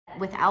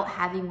without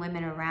having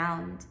women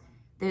around,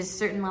 there's a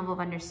certain level of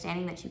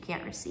understanding that you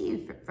can't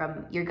receive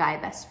from your guy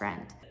best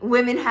friend.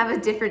 Women have a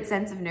different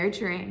sense of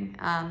nurturing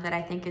that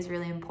I think is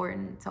really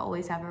important to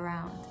always have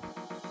around.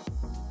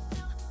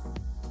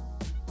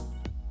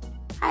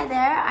 Hi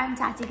there, I'm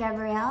Tati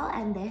Gabrielle,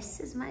 and this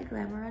is my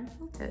Glamour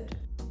Unfiltered.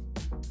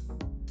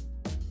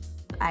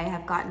 I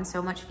have gotten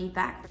so much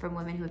feedback from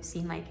women who have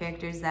seen my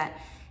characters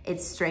that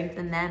it's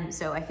strengthened them,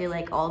 so I feel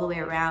like all the way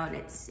around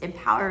it's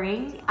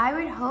empowering. I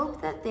would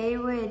hope that they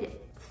would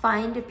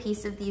find a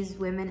piece of these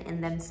women in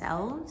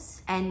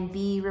themselves and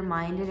be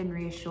reminded and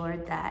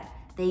reassured that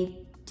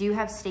they do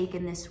have stake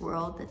in this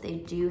world, that they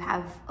do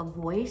have a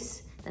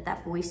voice,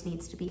 that voice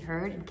needs to be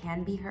heard and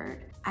can be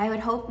heard. I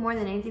would hope more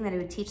than anything that it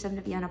would teach them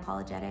to be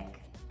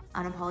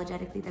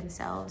unapologetically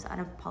themselves,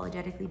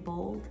 unapologetically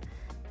bold.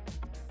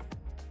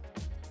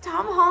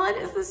 Tom Holland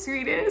is the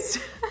sweetest.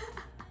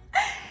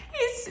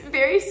 He's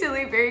very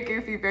silly, very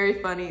goofy,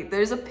 very funny.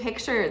 There's a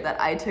picture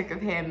that I took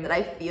of him that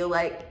I feel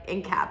like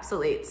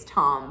encapsulates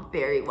Tom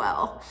very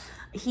well.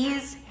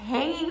 He's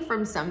hanging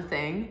from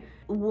something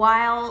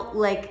while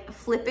like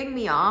flipping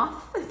me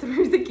off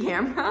through the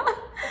camera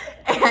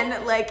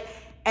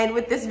and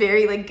with this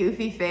very like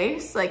goofy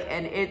face,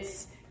 and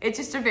it's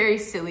just a very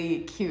silly,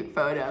 cute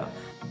photo.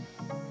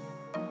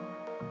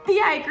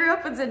 Yeah, I grew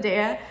up with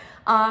Zendaya.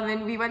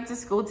 And we went to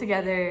school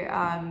together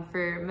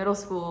for middle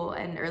school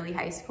and early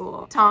high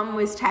school. Tom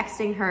was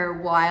texting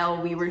her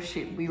while we were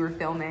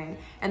filming,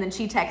 and then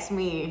she texted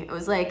me. It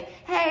was like,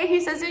 hey, he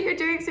says that you're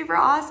doing super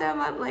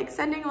awesome. I'm like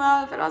sending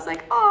love. And I was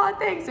like, oh,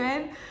 thanks,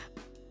 man.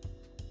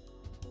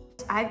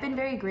 I've been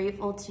very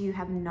grateful to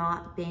have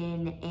not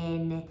been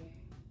in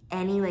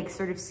any like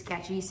sort of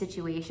sketchy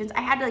situations.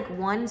 I had like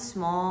one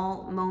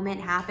small moment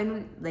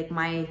happen, like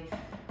my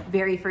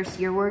very first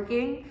year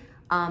working,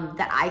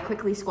 that I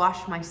quickly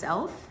squashed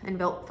myself and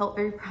felt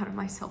very proud of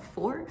myself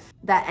for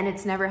that, and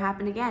it's never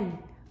happened again.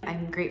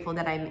 I'm grateful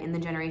that I'm in the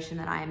generation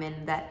that I am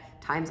in,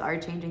 that times are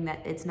changing,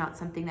 that it's not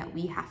something that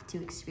we have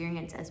to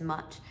experience as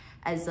much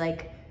as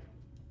like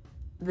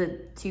the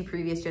two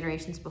previous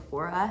generations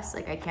before us.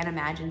 Like I can't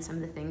imagine some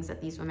of the things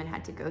that these women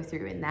had to go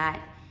through, and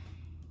that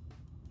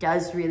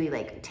does really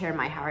like tear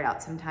my heart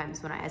out sometimes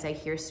as I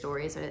hear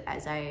stories, or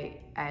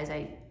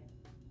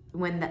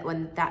when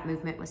that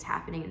movement was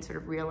happening and sort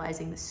of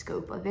realizing the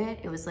scope of it,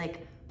 it was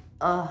like,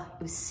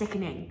 it was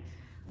sickening.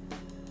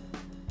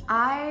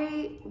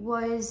 I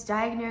was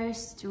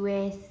diagnosed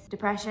with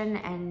depression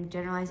and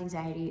generalized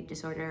anxiety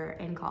disorder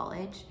in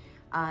college.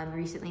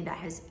 Recently that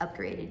has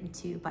upgraded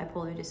into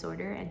bipolar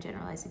disorder and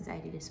generalized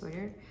anxiety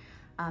disorder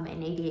and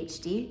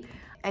ADHD.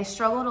 I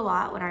struggled a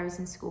lot when I was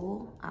in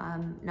school,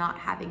 not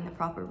having the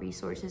proper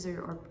resources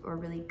or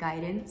really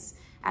guidance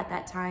at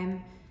that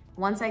time.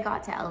 Once I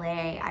got to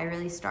LA, I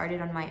really started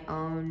on my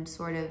own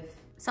sort of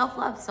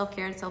self-love,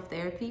 self-care, and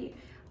self-therapy.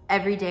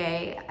 Every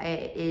day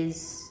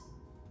is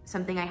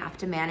something I have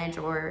to manage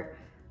or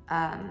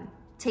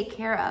take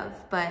care of,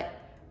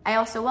 but I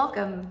also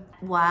welcome,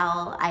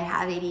 while I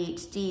have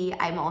ADHD,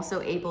 I'm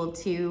also able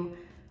to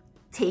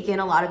take in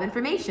a lot of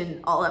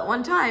information all at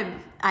one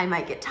time. I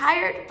might get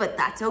tired, but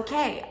that's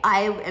okay.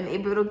 I am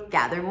able to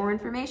gather more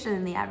information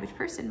than the average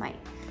person might.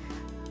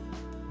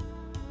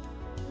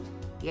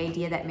 The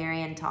idea that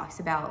Marianne talks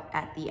about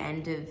at the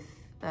end of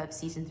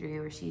season 3,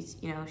 where she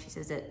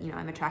says that,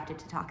 I'm attracted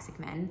to toxic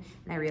men,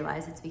 and I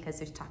realize it's because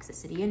there's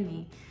toxicity in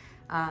me.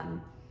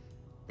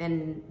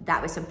 And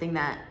that was something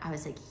that I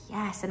was like,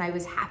 yes, and I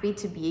was happy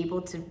to be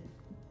able to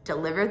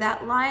deliver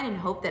that line and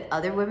hope that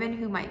other women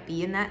who might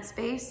be in that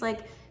space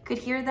could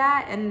hear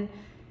that and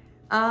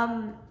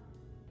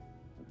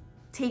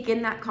take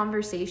in that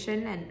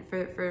conversation and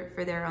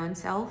for their own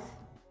self.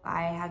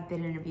 I have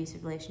been in an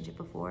abusive relationship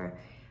before.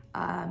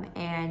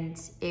 And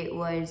it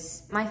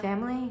was my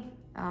family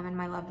and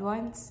my loved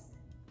ones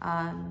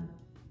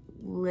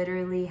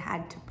literally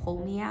had to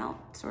pull me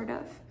out, sort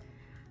of.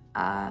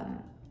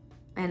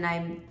 And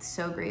I'm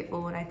so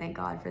grateful and I thank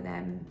God for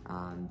them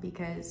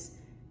because,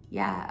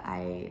 yeah,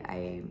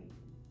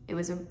 it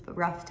was a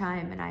rough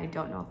time, and I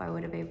don't know if I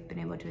would have been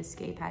able to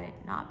escape had it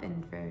not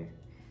been for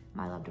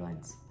my loved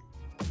ones.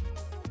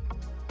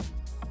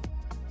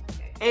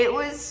 It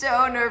was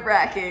so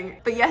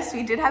nerve-wracking. But yes,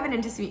 we did have an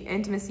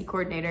intimacy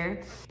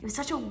coordinator. It was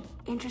such an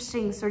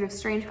interesting, sort of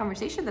strange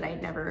conversation that I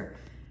had never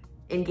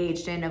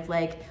engaged in, of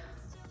like,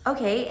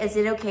 okay, is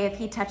it okay if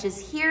he touches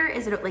here?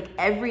 Is it like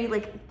every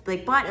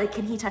butt?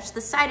 Can he touch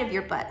the side of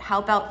your butt? How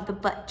about the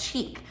butt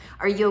cheek?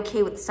 Are you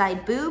okay with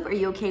side boob? Are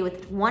you okay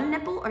with one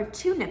nipple or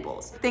 2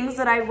 nipples? Things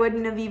that I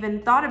wouldn't have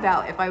even thought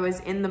about if I was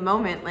in the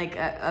moment,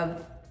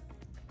 of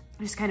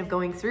just kind of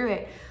going through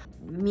it.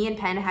 Me and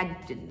Penn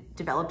had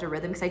developed a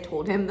rhythm because I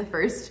told him the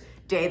first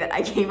day that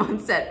I came on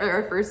set for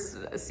our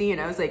first scene,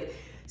 I was like,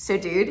 so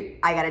dude,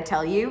 I gotta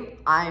tell you,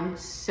 I'm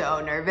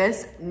so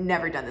nervous.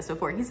 Never done this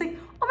before. He's like,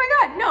 oh my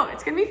God, no,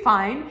 it's gonna be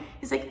fine.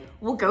 He's like,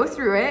 we'll go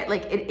through it.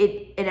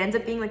 It ends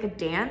up being like a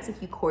dance if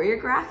you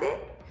choreograph it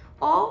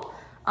all.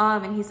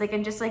 And he's like,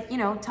 and just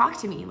talk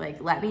to me.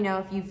 Let me know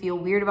if you feel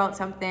weird about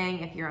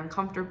something, if you're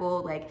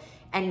uncomfortable,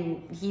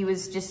 and he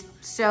was just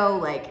so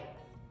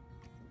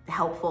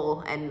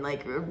helpful and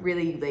like a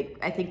really, like,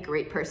 I think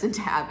great person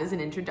to have as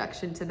an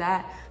introduction to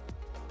that.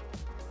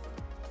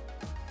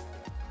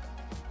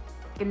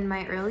 In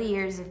my early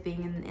years of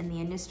being in the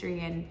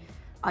industry and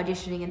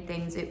auditioning and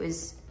things, it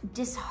was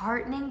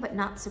disheartening but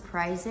not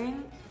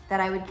surprising that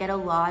I would get a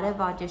lot of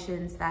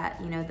auditions that,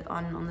 you know,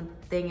 on the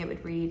thing it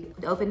would read,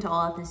 open to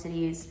all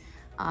ethnicities,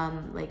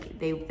 like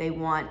they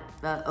want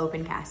the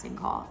open casting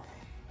call.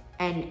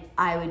 And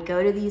I would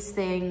go to these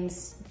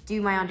things,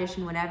 do my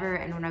audition, whatever,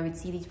 and when I would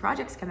see these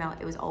projects come out,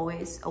 it was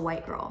always a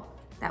white girl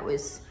that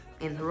was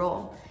in the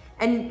role.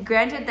 And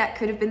granted, that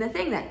could have been the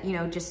thing that, you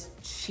know, just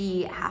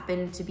she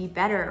happened to be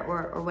better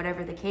or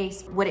whatever the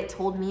case. What it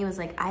told me was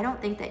like, I don't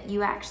think that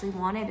you actually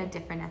wanted a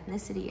different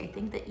ethnicity. I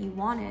think that you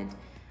wanted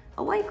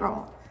a white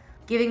girl.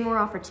 Giving more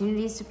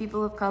opportunities to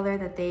people of color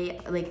that they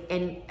like,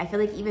 and I feel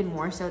like even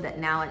more so that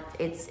now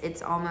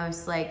it's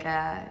almost like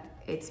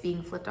it's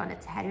being flipped on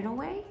its head in a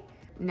way.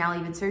 Now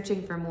even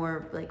searching for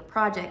more like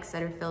projects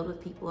that are filled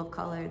with people of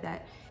color,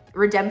 that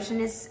redemption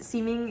is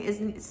seeming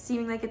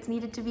like it's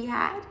needed to be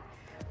had.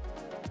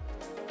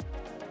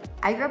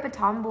 I grew up a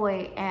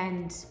tomboy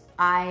and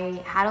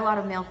I had a lot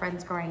of male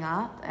friends growing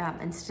up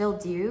and still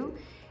do.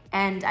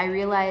 And I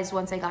realized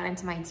once I got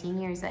into my teen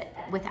years that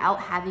without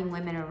having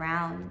women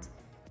around,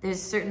 there's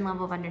a certain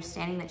level of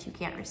understanding that you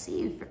can't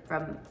receive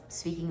from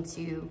speaking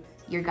to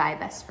your guy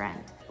best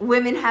friend.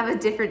 Women have a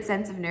different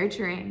sense of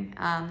nurturing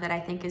that I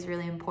think is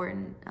really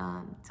important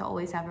to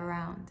always have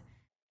around.